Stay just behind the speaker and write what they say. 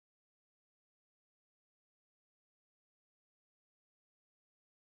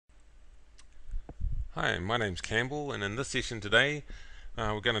Hi, my name's Campbell, and in this session today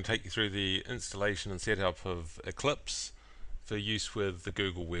we're going to take you through the installation and setup of Eclipse for use with the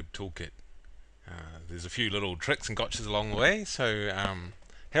Google Web Toolkit. There's a few little tricks and gotchas along the way, so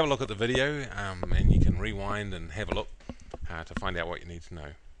have a look at the video and you can rewind and have a look to find out what you need to know.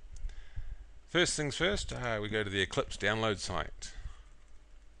 First things first, we go to the Eclipse download site.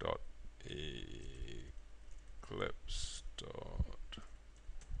 Eclipse.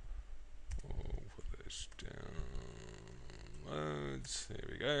 Downloads. There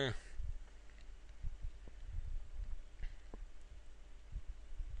we go.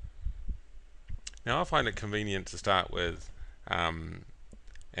 Now I find it convenient to start with an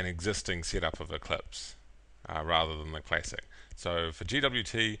existing setup of Eclipse rather than the classic. So for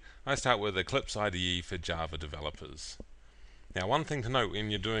GWT, I start with Eclipse IDE for Java developers. Now one thing to note when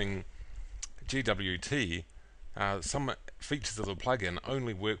you're doing GWT, some features of the plugin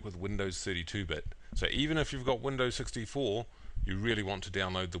only work with Windows 32-bit. So even if you've got Windows 64, you really want to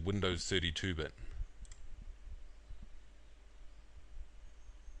download the Windows 32-bit.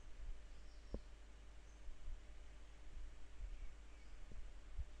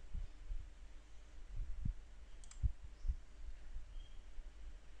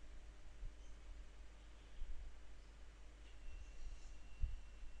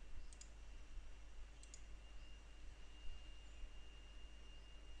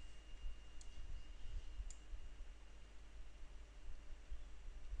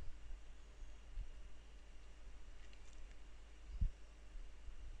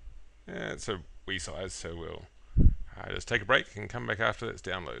 Yeah, it's a wee size, so we'll just take a break and come back after it's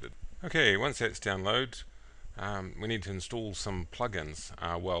downloaded. Okay, once that's downloaded, we need to install some plugins.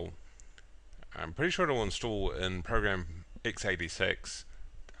 Well, I'm pretty sure it'll install in program x86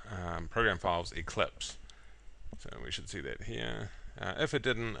 program files Eclipse. So we should see that here. If it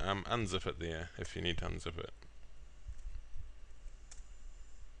didn't, unzip it there if you need to unzip it.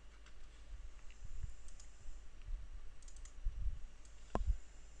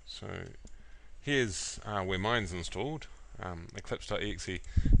 So here's where mine's installed, eclipse.exe.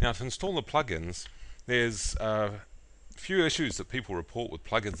 Now to install the plugins, there's a few issues that people report with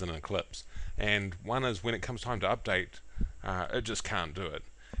plugins in Eclipse, and one is when it comes time to update, it just can't do it.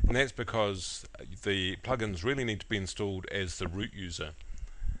 And that's because the plugins really need to be installed as the root user.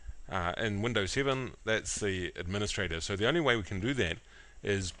 In Windows 7, that's the administrator. So the only way we can do that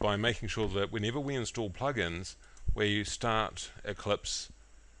is by making sure that whenever we install plugins, we start Eclipse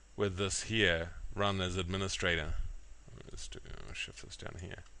with this here, run as administrator. I'll shift this down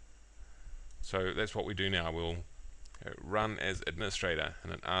here. So that's what we do now. We'll run as administrator,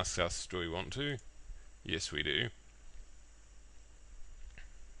 and it asks us, do we want to? Yes, we do.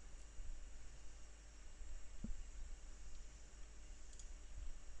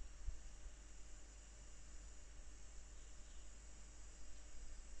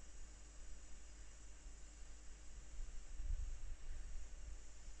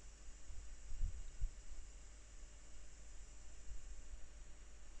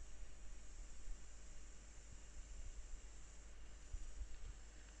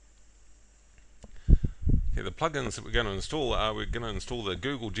 Okay, the plugins that we're going to install are, we're going to install the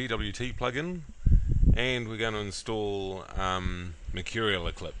Google GWT plugin, and we're going to install Mercurial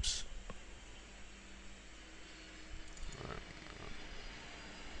Eclipse.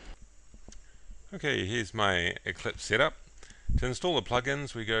 Okay, here's my Eclipse setup. To install the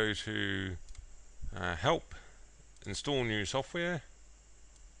plugins, we go to Help, Install New Software,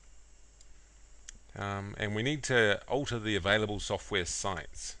 and we need to alter the available software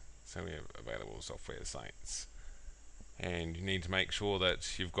sites. So we have available software sites, and you need to make sure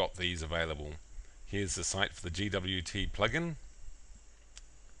that you've got these available. Here's the site for the GWT plugin.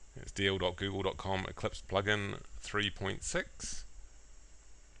 It's dl.google.com Eclipse plugin 3.6.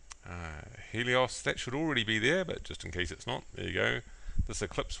 Helios, that should already be there, but just in case it's not, there you go. This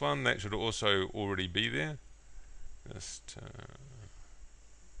Eclipse one, that should also already be there. Just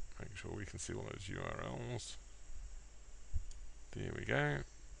make sure we can see all those URLs. There we go.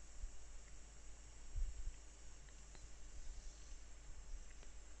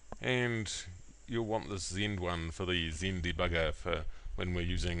 And you'll want this Zend one for the Zend debugger for when we're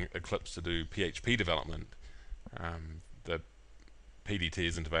using Eclipse to do PHP development. The PDT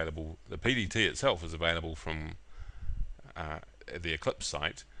isn't available. The PDT itself is available from the Eclipse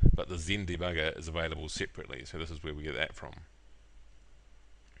site, but the Zend debugger is available separately. So this is where we get that from.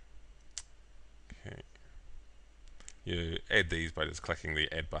 Okay. You add these by just clicking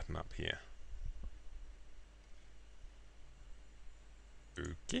the Add button up here.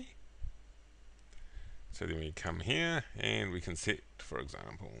 Okay. So then we come here and we can set, for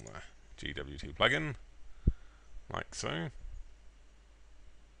example, GWT plugin, like so. And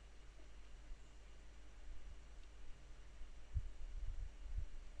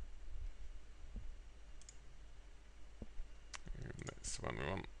that's the one we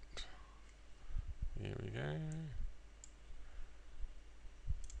want. Here we go.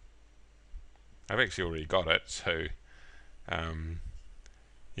 I've actually already got it, so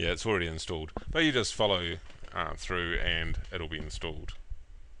yeah, it's already installed. But you just follow through and it'll be installed.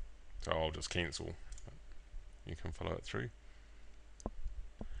 So I'll just cancel. You can follow it through.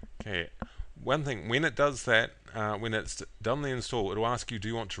 Okay. One thing, when it does that, when it's done the install, it'll ask you, do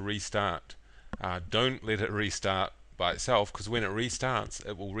you want to restart? Don't let it restart by itself, because when it restarts,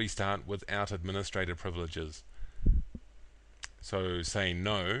 it will restart without administrator privileges. So say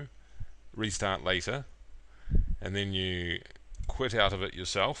no, restart later, and then you quit out of it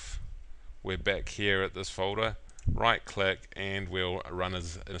yourself. We're back here at this folder, right click, and we'll run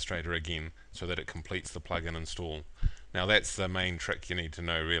as administrator again so that it completes the plugin install. Now that's the main trick you need to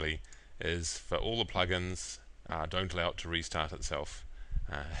know, really, is for all the plugins, don't allow it to restart itself.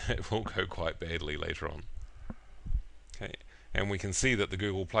 It will go quite badly later on. Okay, and we can see that the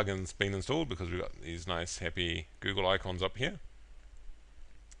Google plugin's been installed because we've got these nice happy Google icons up here.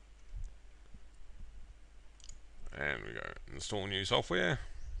 And we go install new software,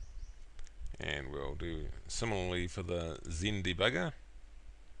 and we'll do similarly for the Zen debugger.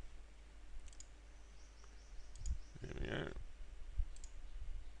 There we go.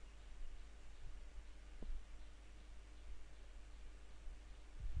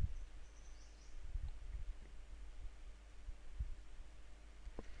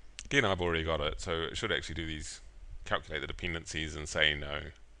 Again, I've already got it, so it should actually do these, calculate the dependencies and say no.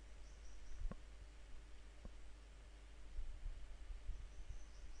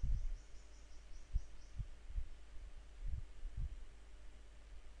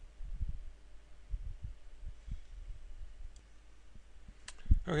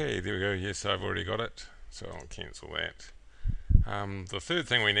 Okay, there we go. Yes, I've already got it, so I'll cancel that. The third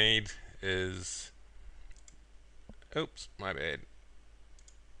thing we need is, oops, my bad.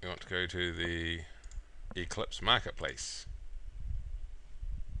 We want to go to the Eclipse Marketplace.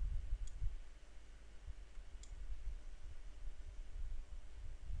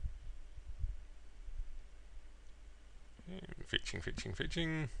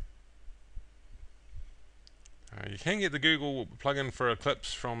 Fetching. You can get the Google plugin for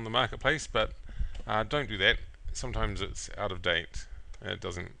Eclipse from the marketplace, but don't do that. Sometimes it's out of date. It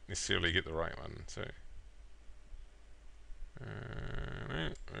doesn't necessarily get the right one. So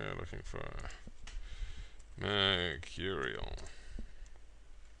we're looking for Mercurial.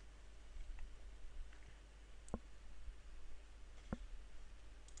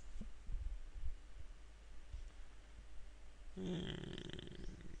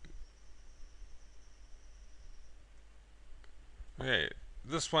 Okay,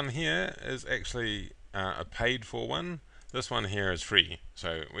 this one here is actually a paid for one. This one here is free,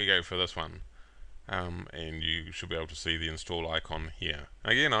 so we go for this one, and you should be able to see the install icon here.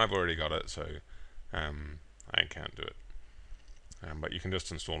 Again, I've already got it, so I can't do it, but you can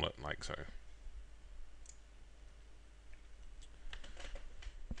just install it like so.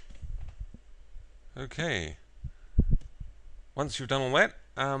 Okay, once you've done all that,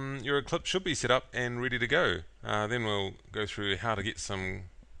 your Eclipse should be set up and ready to go. Then we'll go through how to get some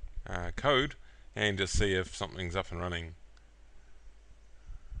code and just see if something's up and running.